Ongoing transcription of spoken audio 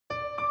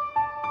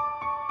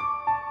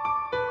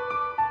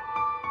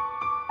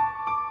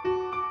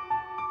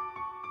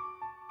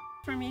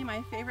me,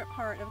 my favorite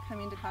part of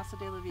coming to Casa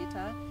della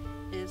Vita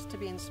is to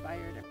be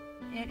inspired.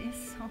 It is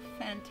so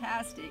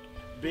fantastic.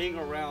 Being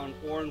around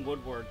Orrin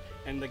Woodward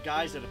and the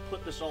guys that have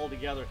put this all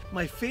together.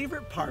 My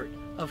favorite part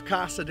of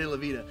Casa della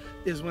Vita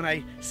is when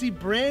I see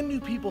brand new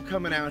people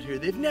coming out here.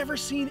 They've never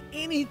seen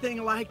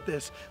anything like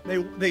this.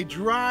 They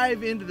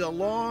drive into the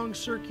long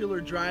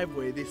circular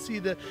driveway. They see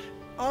the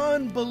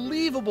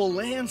unbelievable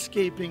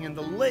landscaping and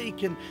the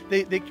lake, and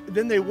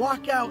then they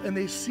walk out and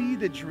they see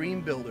the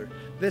Dream Builder,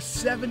 this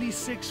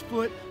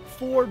 76-foot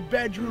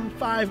 4-bedroom,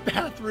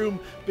 5-bathroom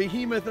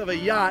behemoth of a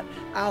yacht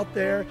out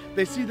there.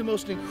 They see the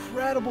most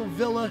incredible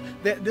villa,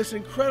 this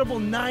incredible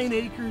 9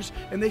 acres,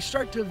 and they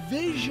start to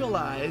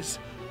visualize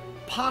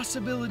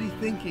possibility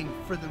thinking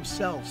for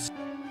themselves.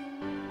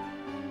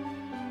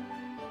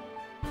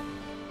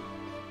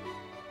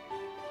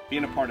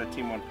 Being a part of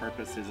Team One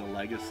Purpose is a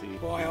legacy.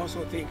 Well, I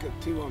also think of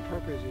Team One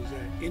Purpose is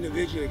that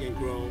individually can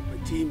grow,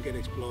 but team can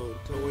explode.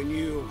 So when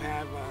you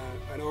have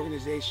an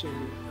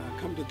organization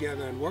come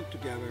together and work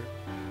together,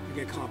 you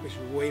can accomplish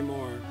way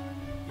more,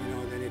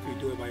 than if you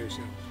do it by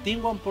yourself.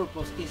 Team One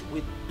Purpose is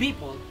with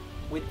people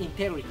with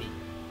integrity,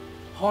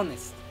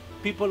 honest,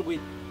 people with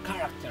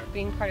character.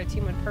 Being part of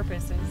Team One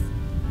Purpose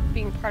is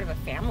being part of a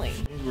family.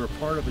 We're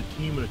part of a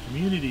team and a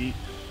community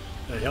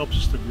that helps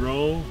us to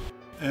grow.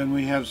 And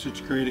we have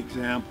such great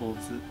examples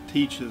that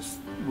teach us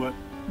what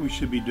we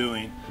should be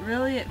doing.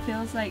 Really, it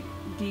feels like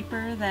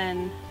deeper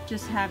than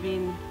just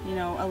having,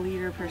 a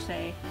leader per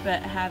se,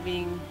 but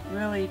having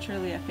really,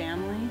 truly a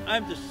family.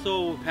 I'm just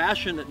so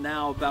passionate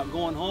now about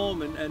going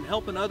home and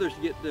helping others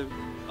get the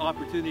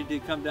opportunity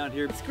to come down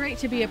here. It's great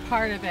to be a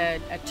part of a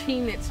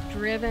team that's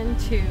driven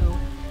to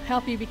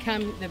help you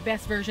become the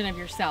best version of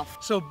yourself.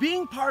 So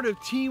being part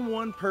of Team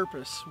One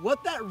Purpose,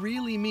 what that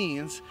really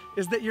means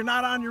is that you're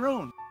not on your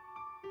own.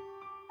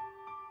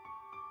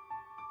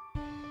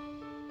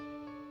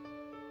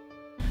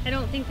 I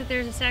don't think that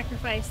there's a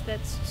sacrifice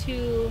that's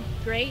too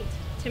great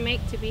to make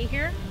to be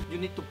here. You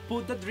need to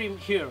put the dream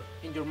here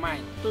in your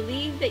mind.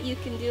 Believe that you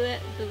can do it,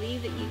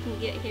 believe that you can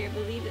get here,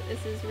 believe that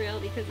this is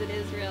real because it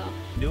is real.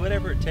 Do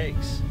whatever it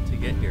takes to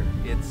get here.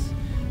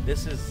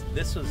 This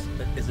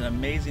is an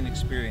amazing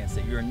experience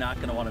that you're not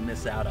going to want to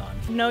miss out on.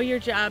 Know your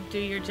job, do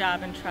your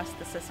job, and trust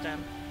the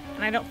system.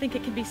 And I don't think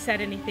it can be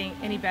said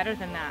any better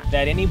than that.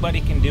 That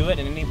anybody can do it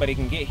and anybody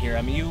can get here.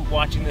 I mean, you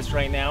watching this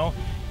right now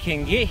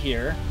can get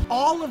here.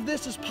 All of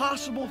this is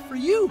possible for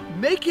you.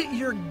 Make it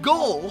your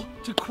goal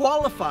to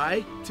qualify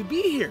to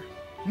be here.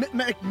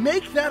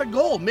 Make that a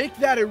goal. Make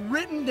that a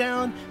written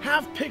down,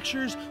 have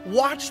pictures,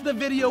 watch the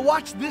video,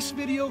 watch this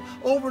video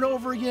over and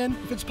over again.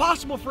 If it's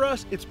possible for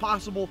us, it's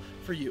possible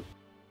for you.